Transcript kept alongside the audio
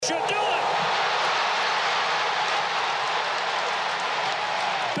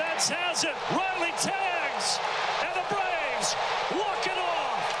Wentz has it. Riley tags. And the Braves walk it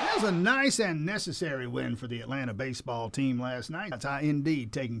off. That was a nice and necessary win for the Atlanta baseball team last night. That's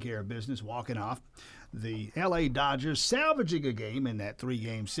indeed taking care of business, walking off. The L.A. Dodgers salvaging a game in that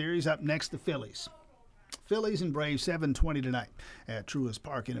 3-game series. Up next, the Phillies. Phillies and Braves 7:20 tonight at Truist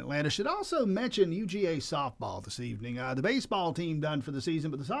Park in Atlanta. Should also mention UGA softball this evening. The baseball team done for the season,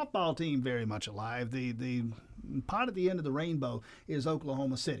 but the softball team very much alive. The pot at the end of the rainbow is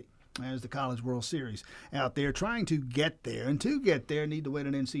Oklahoma City. As the College World Series out there trying to get there. And to get there, need to win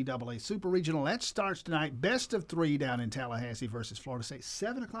an NCAA Super Regional. That starts tonight. Best of 3 down in Tallahassee versus Florida State.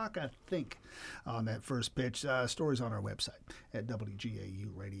 7 o'clock, I think, on that first pitch. Stories on our website at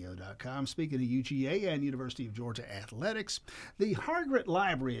WGAUradio.com. Speaking of UGA and University of Georgia Athletics, the Hargrett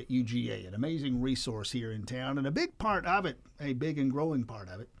Library at UGA, an amazing resource here in town. And a big part of it, a big and growing part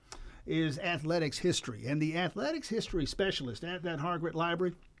of it, is athletics history. And the athletics history specialist at that Hargrett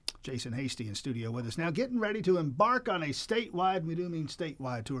Library, Jason Hasty in studio with us now, getting ready to embark on a statewide, we do mean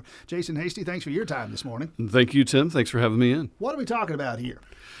statewide tour. Jason Hasty, thanks for your time this morning. Thank you, Tim. Thanks for having me in. What are we talking about here?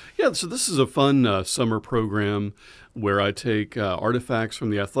 Yeah, so this is a fun summer program where I take artifacts from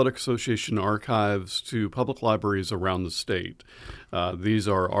the Athletic Association archives to public libraries around the state. These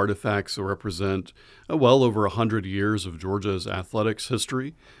are artifacts that represent well over 100 years of Georgia's athletics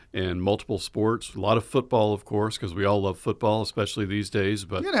history in multiple sports. A lot of football, of course, because we all love football, especially these days.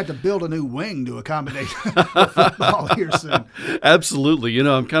 But you're going to have to build a new wing to accommodate football here soon. Absolutely.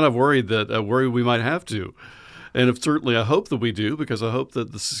 I'm kind of worried we might have to. And certainly I hope that we do, because I hope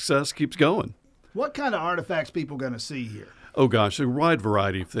that the success keeps going. What kind of artifacts people going to see here? Oh, gosh, a wide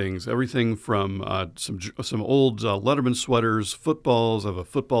variety of things. Everything from some old Letterman sweaters, footballs. I have a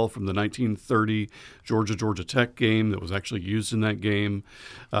football from the 1930 Georgia Tech game that was actually used in that game.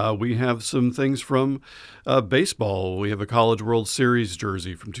 We have some things from baseball. We have a College World Series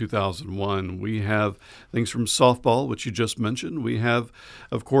jersey from 2001. We have things from softball, which you just mentioned. We have,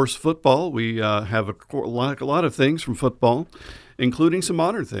 of course, football. We have a lot of things from football, including some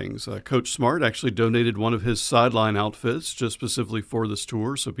modern things. Coach Smart actually donated one of his sideline outfits just specifically for this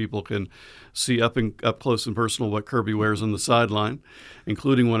tour, so people can see up close and personal what Kirby wears on the sideline,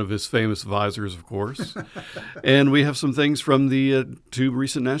 including one of his famous visors, of course. And we have some things from the 2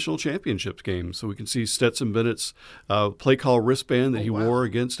 recent national championships games, so we can see Stetson Bennett's play call wristband that he wore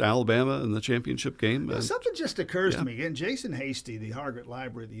against Alabama in the championship game. Something just occurs to me. Again, Jason Hasty, the Hargrett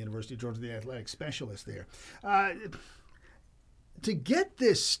Library at the University of Georgia, the athletics specialist there. To get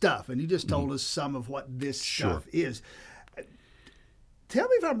this stuff, and you just told us some of what this stuff is, tell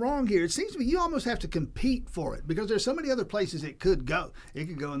me if I'm wrong here. It seems to me you almost have to compete for it, because there's so many other places it could go. It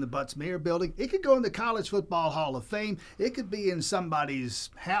could go in the Butts-Mehre building. It could go in the College Football Hall of Fame. It could be in somebody's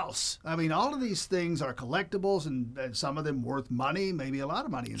house. I mean, all of these things are collectibles, and some of them worth money, maybe a lot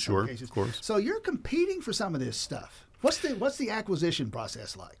of money in some cases. Of course. So you're competing for some of this stuff. What's the acquisition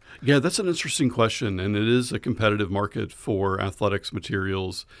process like? Yeah, that's an interesting question, and it is a competitive market for athletics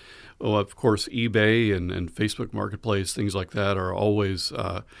materials. Well, of course, eBay and Facebook Marketplace, things like that, are always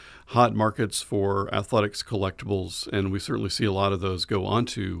hot markets for athletics collectibles, and we certainly see a lot of those go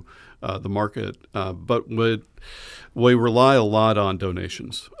onto the market. But we rely a lot on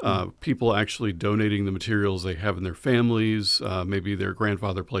donations. People actually donating the materials they have in their families. Maybe their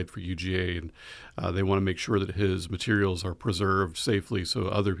grandfather played for UGA, and they want to make sure that his materials are preserved safely so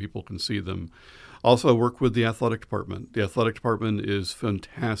other people can see them. Also, I work with the athletic department. The athletic department is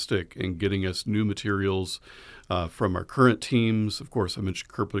fantastic in getting us new materials from our current teams. Of course, I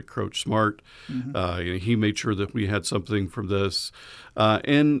mentioned Coach Smart. He made sure that we had something from this.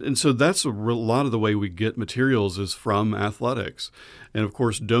 And so that's a lot of the way we get materials is from athletics. And, of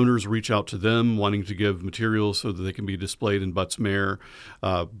course, donors reach out to them wanting to give materials so that they can be displayed in Butts-Mehre.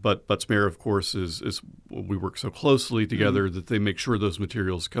 But Butts-Mehre, of course, is we work so closely together that they make sure those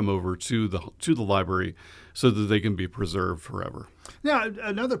materials come over to the library so that they can be preserved forever. Now,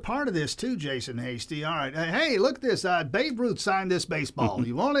 another part of this, too, Jason Hasty. All right. Hey, look at this. Babe Ruth signed this baseball.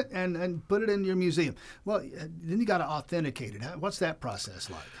 You want it? And put it in your museum. Well, then you got to authenticate it. What's that process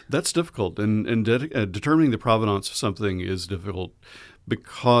like? That's difficult. And determining the provenance of something is difficult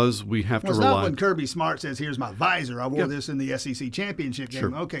because we have to rely. It's not when Kirby Smart says, here's my visor. I wore this in the SEC championship game.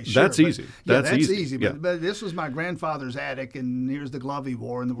 Sure. Okay, sure. That's easy. That's easy. But this was my grandfather's attic, and here's the glove he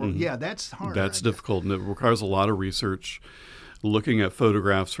wore in the world. Yeah, that's hard. That's difficult, and it requires a lot of research. looking at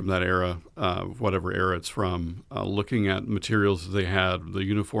photographs from that era, whatever era it's from, looking at materials that they had, the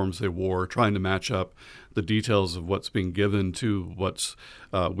uniforms they wore, trying to match up the details of what's being given to what's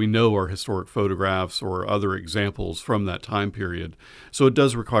we know are historic photographs or other examples from that time period. So it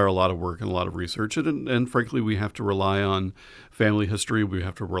does require a lot of work and a lot of research. And frankly, we have to rely on family history. We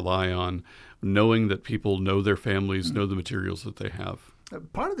have to rely on knowing that people know their families, know the materials that they have.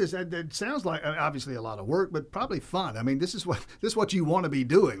 Part of this, it sounds like obviously a lot of work, but probably fun. I mean, this is what you want to be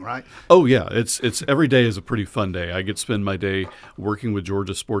doing, right? Oh yeah, it's every day is a pretty fun day. I get to spend my day working with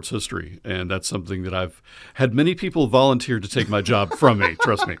Georgia sports history, and that's something that I've had many people volunteer to take my job from me.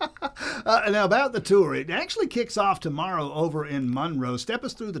 Trust me. Now about the tour, it actually kicks off tomorrow over in Monroe. Step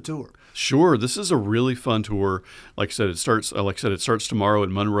us through the tour. Sure, this is a really fun tour. Like I said, it starts tomorrow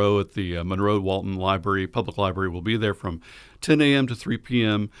in Monroe at the Monroe Walton Library, Public Library. We'll be there from 10 a.m. to 3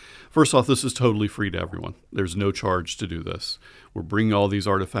 p.m. First off, this is totally free to everyone. There's no charge to do this. We're bringing all these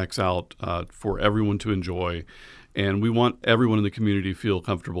artifacts out for everyone to enjoy, and we want everyone in the community to feel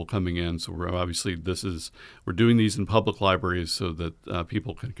comfortable coming in. So we're doing these in public libraries so that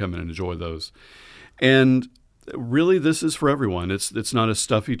people can come in and enjoy those. And really, this is for everyone. It's not a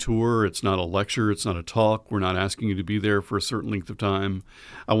stuffy tour. It's not a lecture. It's not a talk. We're not asking you to be there for a certain length of time.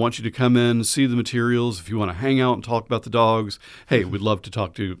 I want you to come in, see the materials. If you want to hang out and talk about the dogs, hey, we'd love to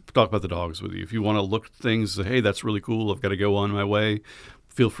talk about the dogs with you. If you want to look at things, say, hey, that's really cool. I've got to go on my way.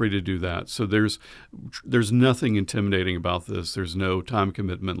 Feel free to do that. So there's nothing intimidating about this. There's no time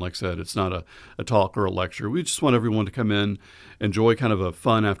commitment. Like I said, it's not a talk or a lecture. We just want everyone to come in, enjoy kind of a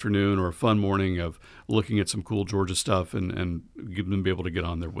fun afternoon or a fun morning of looking at some cool Georgia stuff and give them be able to get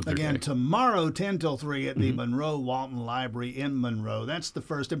on there with their day. Again, tomorrow, 10 till 3 at the Monroe Walton Library in Monroe. That's the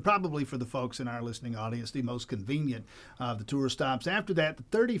first, and probably for the folks in our listening audience, the most convenient of the tour stops. After that, the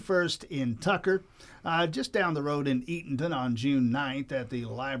 31st in Tucker, just down the road in Eatonton on June 9th at the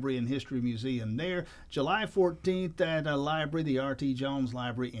Library and History Museum there. July 14th at a library, the R.T. Jones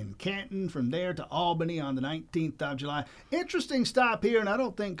Library in Canton. From there to Albany on the 19th of July. Interesting stop here, and I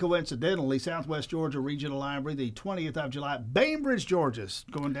don't think coincidentally, Southwest Georgia Regional Library, the 20th of July. Bainbridge, Georgia,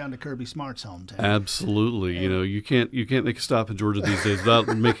 going down to Kirby Smart's hometown. Absolutely. And, you can't make a stop in Georgia these days without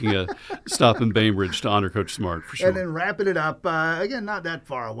making a stop in Bainbridge to honor Coach Smart, for sure. And then wrapping it up, again, not that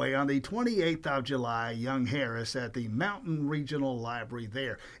far away, on the 28th of July, Young Harris at the Mountain Regional Library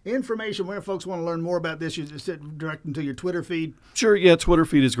there. Information where folks want to learn more about this, you just direct them to your Twitter feed. Sure, yeah, Twitter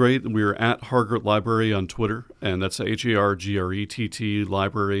feed is great. We're at Hargrett Library on Twitter, and that's Hargrett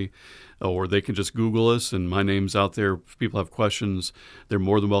Library. Or they can just Google us, and my name's out there. If people have questions, they're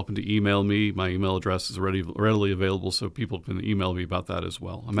more than welcome to email me. My email address is readily available, so people can email me about that as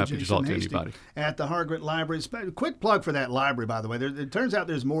well. I'm happy to talk to anybody. At the Hargrett Library. Quick plug for that library, by the way. It turns out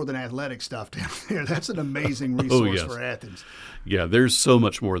there's more than athletic stuff down there. That's an amazing resource for Athens. Yeah, there's so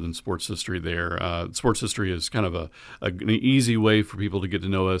much more than sports history there. Sports history is kind of an easy way for people to get to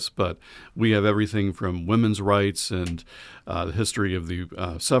know us, but we have everything from women's rights and the history of the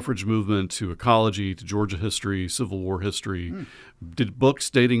suffrage movement to ecology to Georgia history, Civil War history. Did books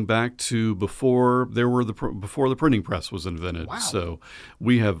dating back to before the printing press was invented. Wow. So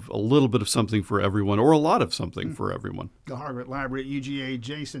we have a little bit of something for everyone, or a lot of something for everyone. The Hargrett Library at UGA.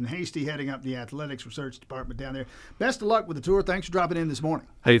 Jason Hasty heading up the athletics research department down there. Best of luck with the tour. Thanks for dropping in this morning.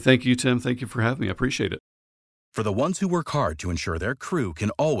 Hey, thank you, Tim. Thank you for having me. I appreciate it. For the ones who work hard to ensure their crew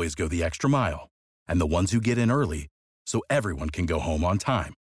can always go the extra mile, and the ones who get in early so everyone can go home on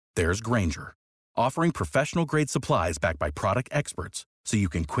time, there's Grainger, offering professional-grade supplies backed by product experts so you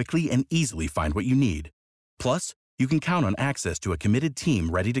can quickly and easily find what you need. Plus, you can count on access to a committed team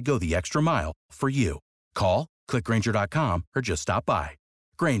ready to go the extra mile for you. Call, click Grainger.com, or just stop by.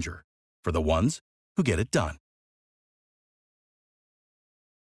 Grainger, for the ones who get it done.